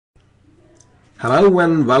Hello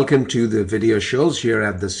and welcome to the video shows here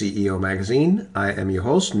at the CEO Magazine. I am your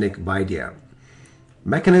host, Nick Baidia.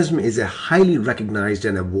 Mekanism is a highly recognized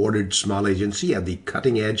and awarded small agency at the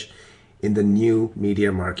cutting edge in the new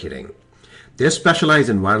media marketing. They specialize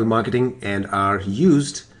in viral marketing and are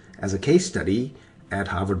used as a case study at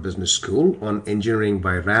Harvard Business School on engineering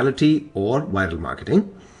virality or viral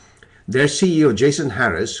marketing. Their CEO, Jason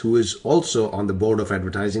Harris, who is also on the board of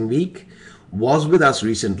Advertising Week, was with us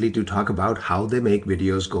recently to talk about how they make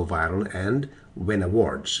videos go viral and win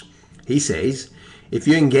awards. He says, if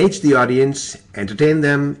you engage the audience, entertain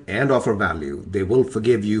them, and offer value, they will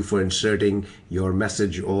forgive you for inserting your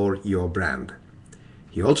message or your brand.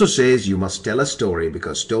 He also says you must tell a story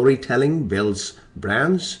because storytelling builds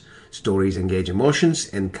brands, stories engage emotions,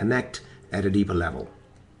 and connect at a deeper level.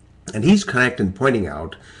 And he's correct in pointing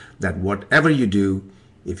out that whatever you do,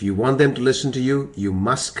 if you want them to listen to you, you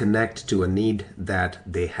must connect to a need that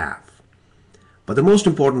they have. But the most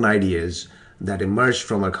important ideas that emerged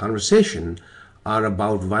from our conversation are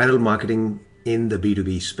about viral marketing in the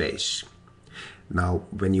B2B space. Now,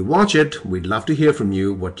 when you watch it, we'd love to hear from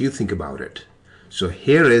you what you think about it. So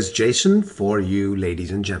here is Jason for you,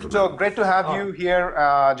 ladies and gentlemen. So great to have you here,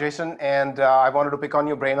 Jason, and I wanted to pick on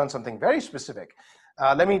your brain on something very specific.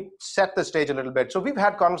 Let me set the stage a little bit. So we've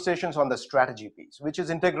had conversations on the strategy piece, which is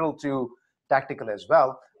integral to tactical as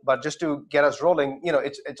well. But just to get us rolling,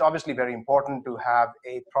 it's obviously very important to have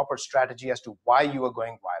a proper strategy as to why you are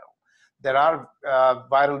going viral. There are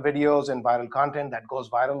viral videos and viral content that goes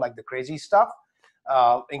viral, like the crazy stuff,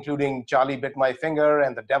 including Charlie bit my finger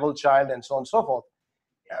and the devil child and so on and so forth.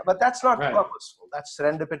 But that's not purposeful. That's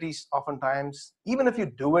serendipity oftentimes. Even if you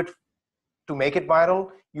do it to make it viral,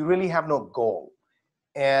 you really have no goal.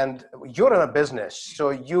 And you're in a business, so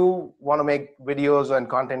you want to make videos and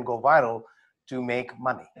content go viral to make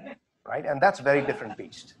money, right? And that's a very different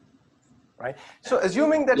beast, right? So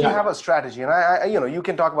assuming that you have a strategy, and you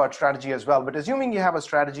can talk about strategy as well, but assuming you have a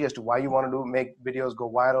strategy as to why you want to make videos go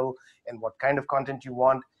viral and what kind of content you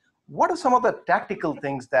want, what are some of the tactical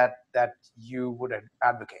things that you would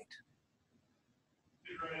advocate?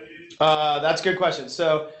 That's a good question.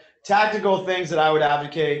 So tactical things that I would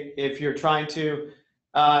advocate if you're trying to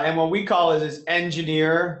and what we call it is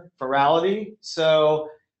engineer virality. So,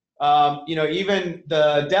 even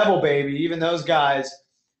the Devil Baby, even those guys,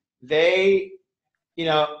 they,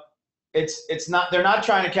 it's not, they're not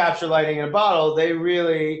trying to capture lightning in a bottle. They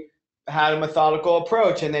really had a methodical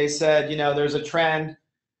approach, and they said, there's a trend,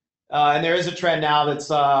 and there is a trend now that's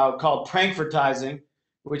called prankvertising,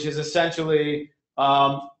 which is essentially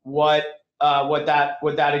what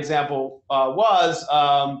that example was.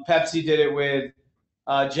 Pepsi did it with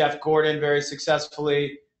Jeff Gordon very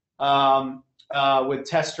successfully with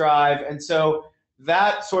Test Drive. And so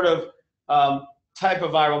that sort of type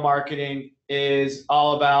of viral marketing is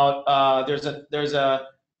all about there's a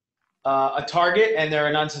target, and they're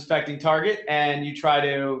an unsuspecting target, and you try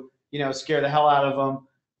to scare the hell out of them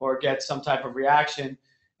or get some type of reaction.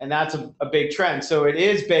 And that's a big trend. So it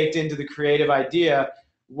is baked into the creative idea.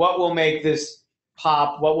 What will make this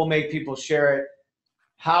pop? What will make people share it?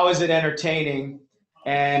 How is it entertaining?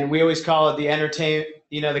 And we always call it the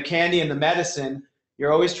the candy and the medicine.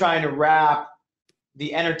 You're always trying to wrap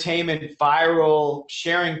the entertainment viral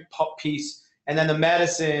sharing piece, and then the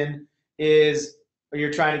medicine is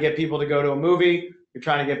you're trying to get people to go to a movie, you're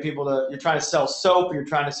trying to sell soap, you're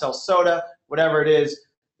trying to sell soda, whatever it is.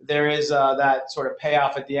 There is that sort of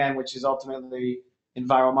payoff at the end, which is ultimately in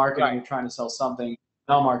viral marketing, right. You're trying to sell something.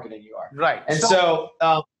 No marketing, you are. Right. And so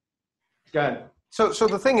go ahead. So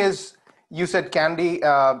the thing is, you said candy,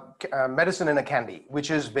 medicine in a candy, which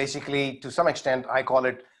is basically, to some extent, I call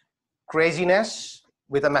it craziness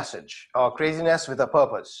with a message or craziness with a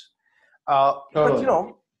purpose. Totally.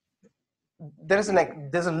 But there's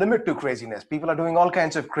a limit to craziness. People are doing all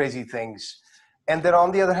kinds of crazy things. And there are,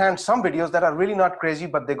 on the other hand, some videos that are really not crazy,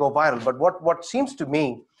 but they go viral. But what seems to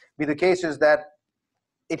me be the case is that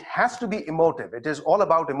it has to be emotive. It is all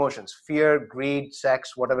about emotions, fear, greed,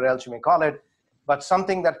 sex, whatever else you may call it, but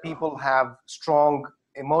something that people have strong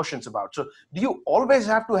emotions about. So do you always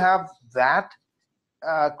have to have that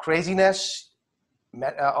craziness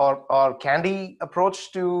or candy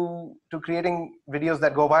approach to creating videos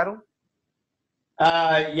that go viral?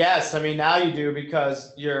 Yes, I mean, now you do,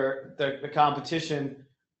 because the competition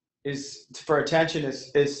is for attention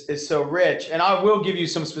is so rich. And I will give you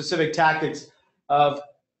some specific tactics of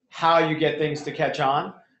how you get things to catch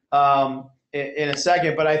on in a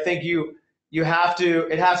second. But I think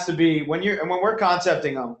it has to be when we're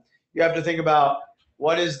concepting them, you have to think about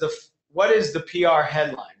what is the PR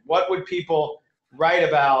headline? What would people write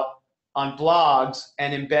about on blogs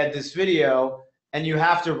and embed this video? and you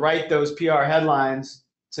have to write those PR headlines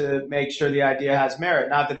to make sure the idea has merit.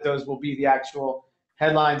 Not that those will be the actual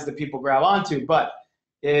headlines that people grab onto, but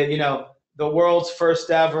you know, the world's first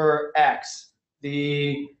ever X,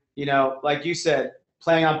 the, you know, like you said,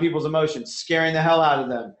 playing on people's emotions, scaring the hell out of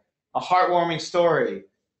them, a heartwarming story,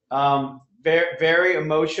 very, very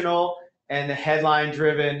emotional and headline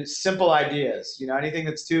driven, simple ideas. You know, anything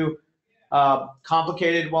that's too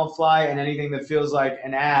complicated won't fly, and anything that feels like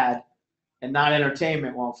an ad and not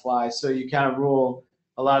entertainment won't fly. So you kind of rule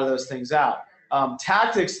a lot of those things out.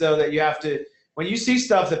 Tactics, though, that you have to, when you see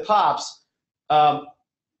stuff that pops,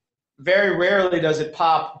 very rarely does it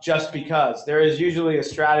pop just because. There is usually a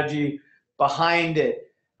strategy behind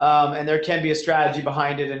it, and there can be a strategy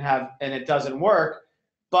behind it and it doesn't work.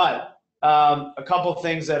 But a couple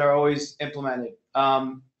things that are always implemented,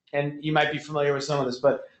 and you might be familiar with some of this,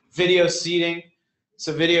 but video seeding.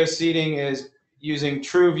 So video seeding is using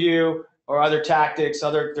TrueView or other tactics.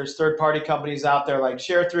 There's third-party companies out there like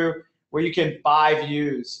ShareThrough where you can buy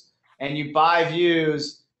views, and you buy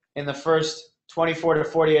views in the first 24 to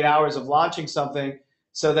 48 hours of launching something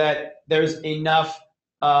so that there's enough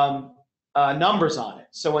numbers on it.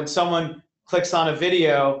 So when someone clicks on a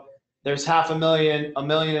video, there's 500,000, 1.5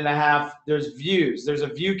 million, there's views, there's a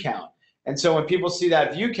view count. And so when people see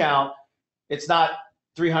that view count, it's not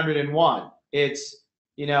 301, it's,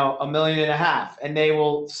 you know, 1.5 million, and they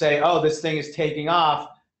will say, oh, this thing is taking off,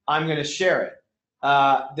 I'm going to share it.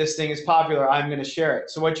 This thing is popular, I'm going to share it.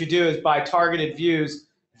 So what you do is buy targeted views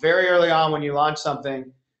very early on when you launch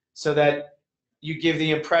something so that you give the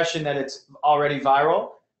impression that it's already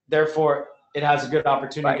viral. Therefore, it has a good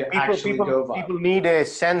opportunity to actually go viral. People need a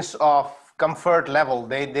sense of comfort level.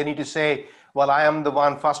 They need to say, well, I am the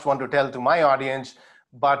first one to tell to my audience,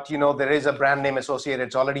 but you know, there is a brand name associated.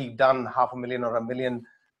 It's already done 500,000 or 1 million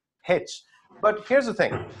hits. But here's the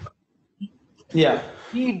thing. Yeah.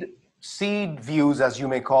 Seed views, as you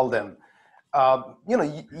may call them. You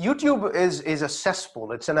know, YouTube is a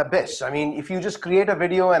cesspool. It's an abyss. I mean, if you just create a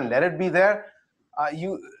video and let it be there,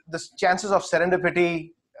 the chances of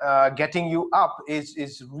serendipity getting you up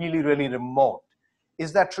is really, really remote.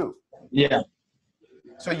 Is that true? Yeah.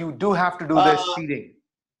 So you do have to do this seeding.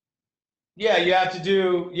 Yeah, you have to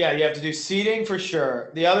do seeding for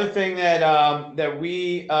sure. The other thing that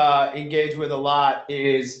we engage with a lot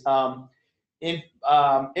is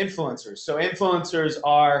influencers. So influencers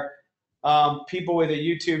are people with a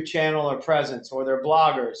YouTube channel or presence, or they're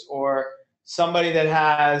bloggers, or somebody that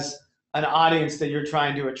has an audience that you're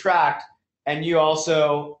trying to attract. And you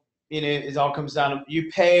also, you know, it all comes down to, you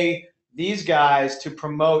pay these guys to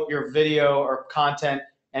promote your video or content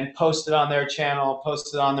and post it on their channel,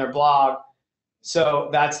 post it on their blog. So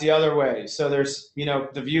that's the other way. So there's, you know,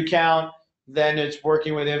 the view count, then it's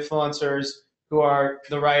working with influencers who are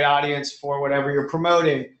the right audience for whatever you're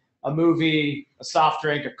promoting, a movie, a soft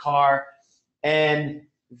drink, a car, and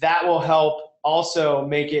that will help also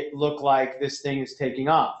make it look like this thing is taking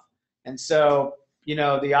off. And so, you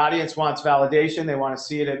know, the audience wants validation. They want to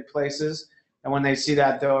see it in places. And when they see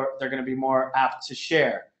that, they're going to be more apt to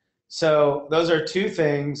share. So those are two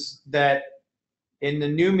things that in the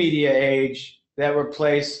new media age that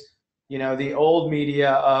replace, you know, the old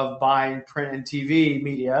media of buying print and TV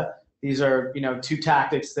media. These are, you know, two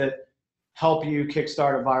tactics that help you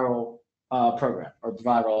kickstart a viral program or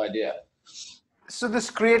viral idea. So this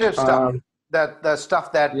creative stuff, the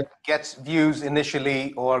stuff that gets views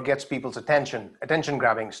initially or gets people's attention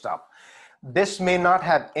grabbing stuff, this may not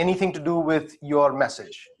have anything to do with your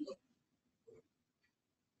message.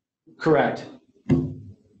 Correct.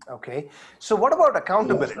 Okay. So what about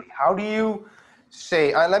accountability? How do you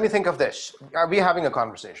say, let me think of this. We're having a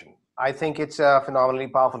conversation. I think it's a phenomenally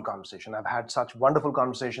powerful conversation. I've had such wonderful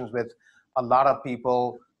conversations with a lot of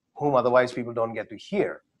people whom otherwise people don't get to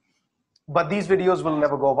hear. But these videos will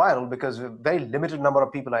never go viral because a very limited number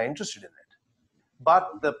of people are interested in it.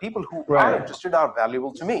 But the people who are interested are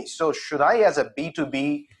valuable to me. So should I, as a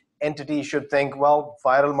B2B entity, should think, well,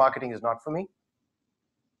 viral marketing is not for me?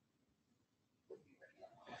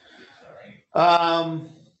 I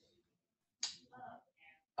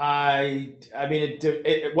mean,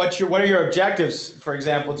 what are your objectives? For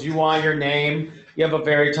example, do you want your name? You have a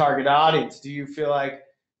very target audience. Do you feel like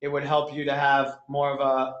it would help you to have more of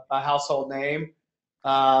a household name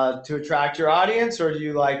to attract your audience, or do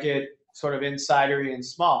you like it sort of insidery and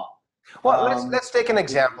small? Well, let's take an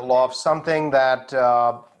example of something that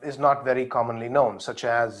is not very commonly known, such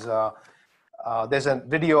as there's a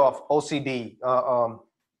video of OCD,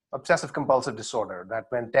 obsessive compulsive disorder, that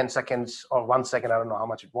went 10 seconds or 1 second, I don't know how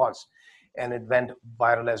much it was. and it went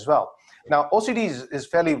viral as well. Now, OCD is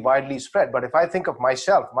fairly widely spread, but if I think of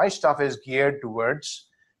myself, my stuff is geared towards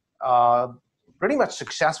pretty much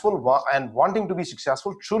successful and wanting to be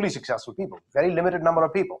successful, truly successful people, very limited number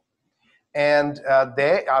of people. And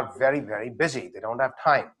they are very, very busy. They don't have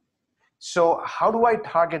time. So how do I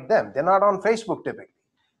target them? They're not on Facebook typically.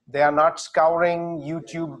 They are not scouring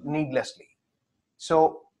YouTube needlessly.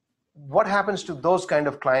 So what happens to those kind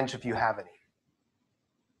of clients if you have any?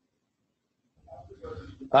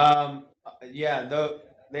 Yeah,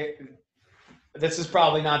 this is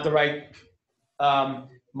probably not the right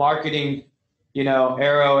marketing,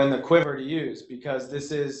 arrow in the quiver to use, because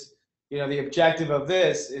this is, the objective of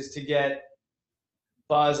this is to get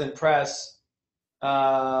buzz and press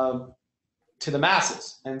to the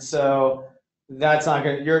masses, and so that's not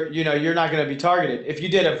going to, you're not going to be targeted. If you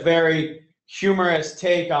did a very humorous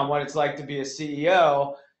take on what it's like to be a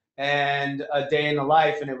CEO and a day in the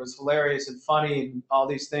life, and it was hilarious and funny and all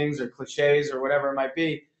these things, or cliches or whatever it might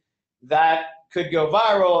be, that could go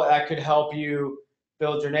viral. That could help you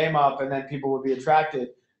build your name up, and then people would be attracted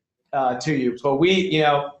to you. But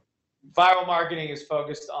viral marketing is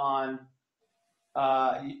focused on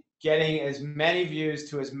getting as many views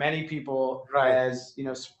to as many people, right, as,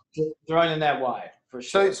 throwing the net wide, for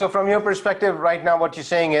sure. So from your perspective right now, what you're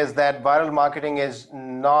saying is that viral marketing is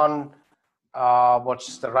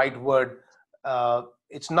what's the right word?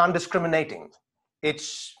 It's non-discriminating.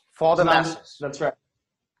 It's for the masses. That's right.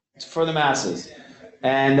 It's for the masses.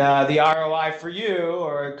 And the ROI for you,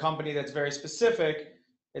 or a company that's very specific,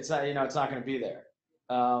 it's not, it's not going to be there.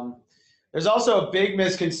 There's also a big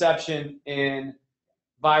misconception in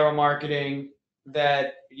viral marketing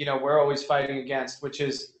that, we're always fighting against, which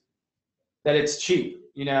is that it's cheap,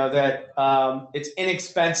 that it's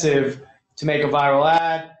inexpensive to make a viral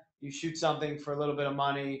ad. You shoot something for a little bit of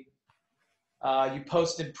money, you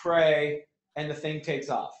post and pray, and the thing takes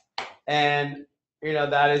off. And,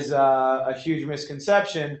 that is a huge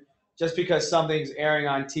misconception. Just because something's airing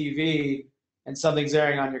on TV and something's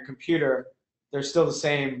airing on your computer, they're still the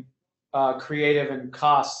same creative and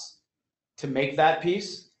costs to make that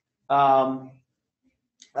piece.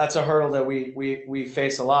 That's a hurdle that we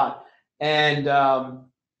face a lot. And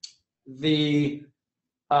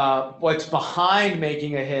what's behind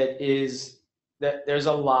making a hit is that there's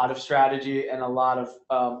a lot of strategy and a lot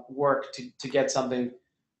of work to get something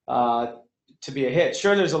to be a hit.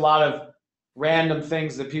 Sure, there's a lot of random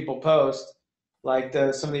things that people post, like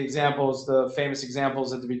some of the examples, the famous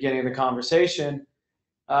examples at the beginning of the conversation,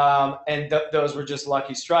 and those were just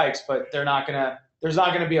lucky strikes. But there's not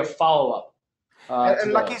gonna be a follow-up.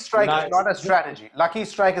 And lucky strike is not a strategy. Lucky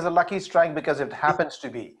strike is a lucky strike because it happens to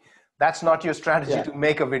be. That's not your strategy to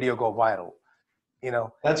make a video go viral.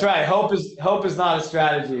 That's right. Hope is not a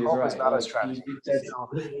strategy. Hope is not a strategy.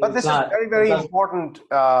 But this is a very, very important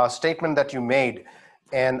statement that you made,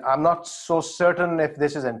 and I'm not so certain if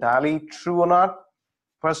this is entirely true or not.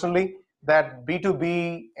 Personally, that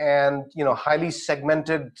B2B and highly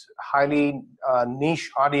segmented, highly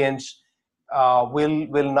niche audience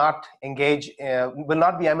will not engage, will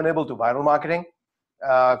not be amenable to viral marketing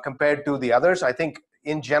compared to the others. I think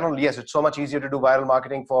in general, yes, it's so much easier to do viral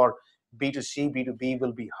marketing for B2C. B2B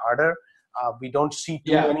will be harder. We don't see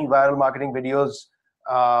too many viral marketing videos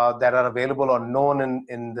that are available or known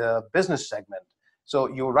in the business segment. So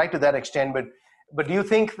you're right to that extent. But do you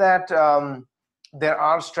think that there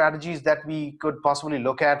are strategies that we could possibly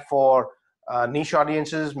look at for niche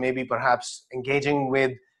audiences, maybe perhaps engaging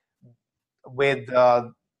with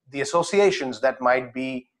the associations that might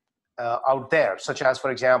be out there, such as, for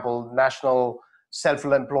example, National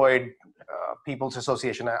Self-Employed People's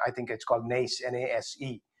Association? I think it's called NACE,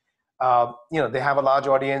 N-A-S-E. They have a large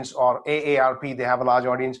audience, or AARP, they have a large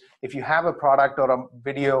audience. If you have a product or a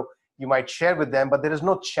video, you might share with them, but there is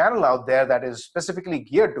no channel out there that is specifically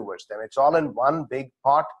geared towards them. It's all in one big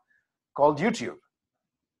pot called YouTube.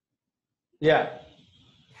 Yeah,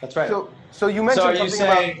 that's right. So you mentioned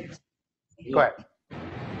something about... Go ahead.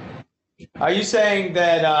 Are you saying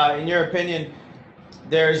that, in your opinion,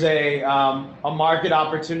 there's a market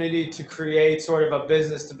opportunity to create sort of a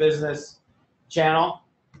business-to-business channel,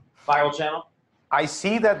 viral channel? I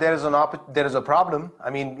see that there is a problem. I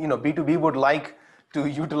mean, B2B would like to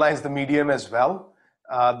utilize the medium as well,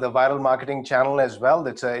 the viral marketing channel as well.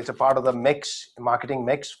 It's a part of the marketing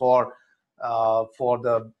mix for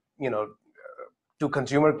the to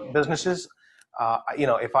consumer businesses.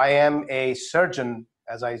 If I am a surgeon,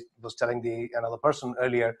 as I was telling another person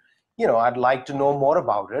earlier, I'd like to know more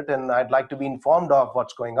about it, and I'd like to be informed of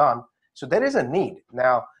what's going on. So there is a need.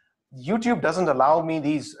 Now, YouTube doesn't allow me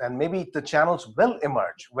these, and maybe the channels will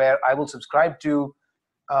emerge where I will subscribe to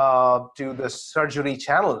to the surgery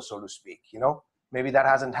channel, so to speak. Maybe that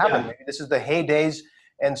hasn't happened. Yeah. Maybe this is the heydays,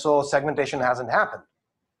 and so segmentation hasn't happened.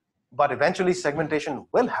 But eventually segmentation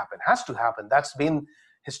will happen, has to happen. That's been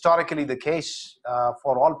historically the case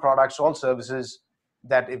for all products, all services,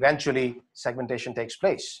 that eventually segmentation takes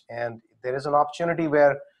place. And there is an opportunity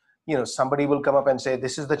where, somebody will come up and say,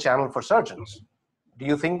 this is the channel for surgeons. Do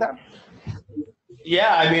you think that?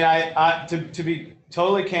 Yeah, I mean, to be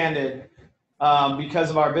totally candid, because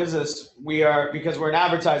of our business, because we're an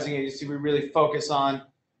advertising agency, we really focus on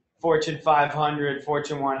Fortune 500,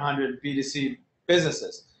 Fortune 100 B2C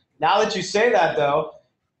businesses. Now that you say that, though,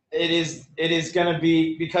 it is going to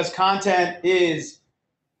be, because content is,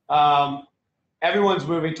 everyone's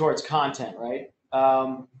moving towards content, right?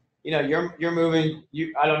 You're moving.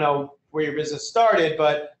 I don't know where your business started,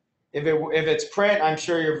 but if it's print, I'm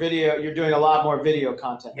sure you're doing a lot more video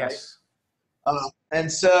content, yes. Right? And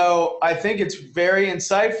so I think it's very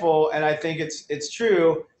insightful, and I think it's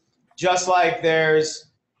true. Just like there was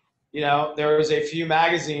a few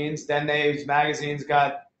magazines, then these magazines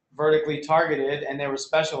got vertically targeted and they were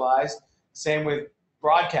specialized. Same with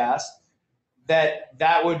broadcast.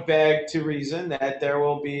 That would beg to reason that there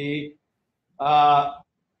will be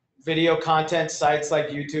video content sites like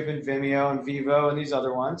YouTube and Vimeo and Vivo and these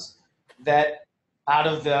other ones, that out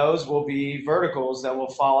of those will be verticals that will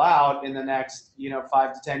fall out in the next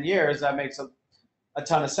 5 to 10 years. That makes a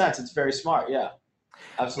ton of sense. It's very smart. Yeah,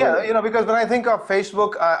 absolutely. Yeah, because when I think of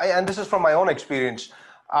Facebook, and this is from my own experience,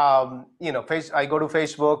 I go to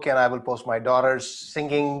Facebook and I will post my daughter's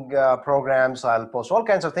singing programs. I'll post all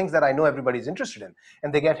kinds of things that I know everybody's interested in,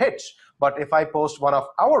 and they get hits. But if I post one of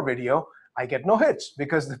our video, I get no hits,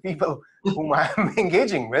 because the people whom I'm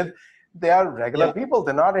engaging with, they are regular people.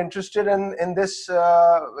 They're not interested in this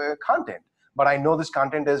content. But I know this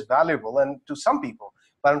content is valuable and to some people.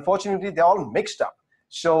 But unfortunately, they're all mixed up.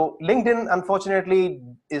 So LinkedIn, unfortunately,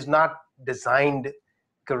 is not designed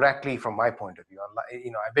correctly from my point of view.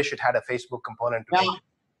 I wish it had a Facebook component to it.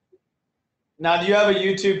 Now, do you have a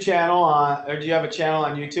YouTube channel or do you have a channel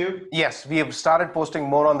on YouTube? Yes, we have started posting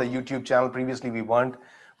more on the YouTube channel. Previously, we weren't.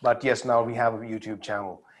 But yes, now we have a YouTube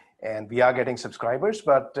channel. And we are getting subscribers,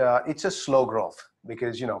 but it's a slow growth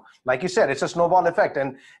because, like you said, it's a snowball effect.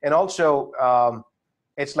 And also,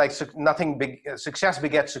 it's like nothing big, success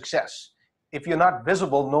begets success. If you're not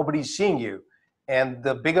visible, nobody's seeing you. And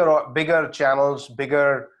the bigger channels,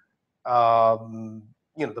 the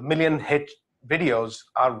million hit videos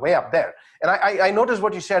are way up there. And I noticed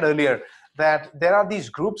what you said earlier, that there are these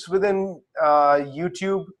groups within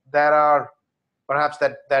YouTube that are perhaps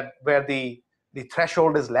that where the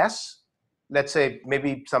threshold is less. Let's say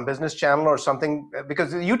maybe some business channel or something,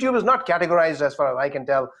 because YouTube is not categorized, as far as I can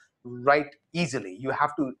tell, right easily. You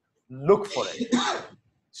have to look for it.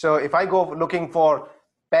 So if I go looking for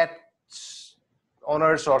pet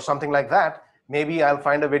owners or something like that, maybe I'll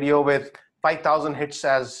find a video with 5,000 hits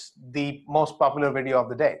as the most popular video of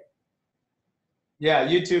the day. Yeah,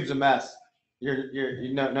 YouTube's a mess.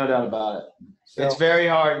 You're no doubt about it. So, it's very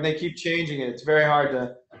hard, and they keep changing it. It's very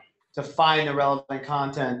hard to find the relevant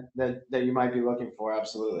content that you might be looking for.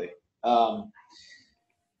 Absolutely.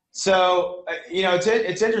 So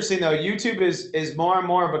it's interesting though. YouTube is more and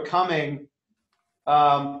more becoming.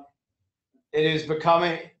 It is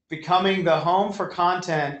becoming the home for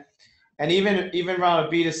content, and even around a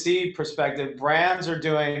B2C perspective, brands are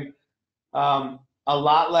doing a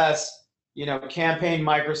lot less, campaign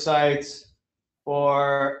microsites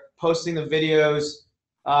or posting the videos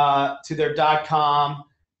to their .com.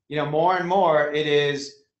 More and more it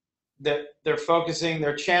is that they're focusing,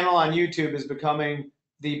 their channel on YouTube is becoming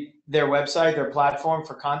their website, their platform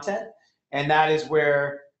for content, and that is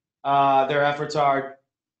where their efforts are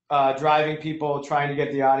driving people, trying to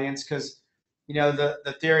get the audience, because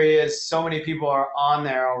the theory is so many people are on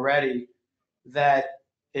there already that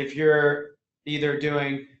if you're either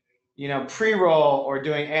doing pre-roll or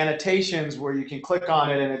doing annotations where you can click on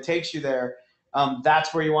it and it takes you there,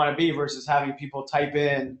 that's where you want to be, versus having people type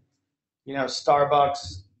in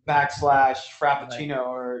Starbucks /Frappuccino,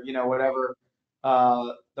 or whatever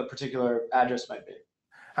the particular address might be.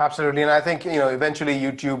 Absolutely. And I think, eventually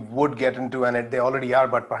YouTube would get into, and they already are,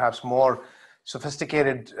 but perhaps more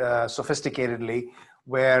sophisticatedly,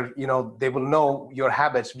 where, they will know your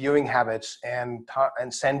habits, viewing habits, and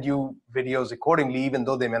send you videos accordingly, even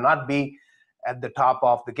though they may not be at the top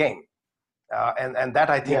of the game. And that,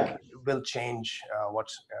 I think, will change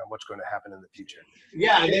what's going to happen in the future.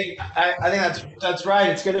 Yeah, I think that's right.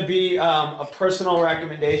 It's going to be a personal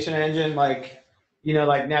recommendation engine, like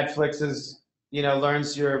Netflix's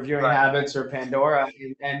learns your viewing habits, or Pandora,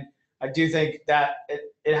 and I do think that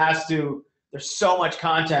it has to there's so much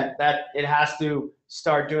content that it has to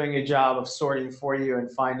start doing a job of sorting for you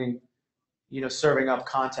and finding, serving up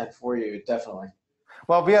content for you. Definitely.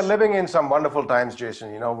 Well, we are living in some wonderful times,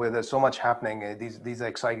 Jason, where there's so much happening. These are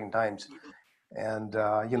exciting times. And,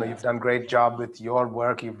 you've done a great job with your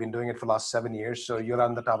work. You've been doing it for the last 7 years. So you're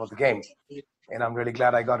on the top of the game. And I'm really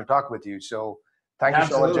glad I got to talk with you. So thank you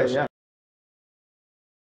so much, Absolutely, Jason. yeah.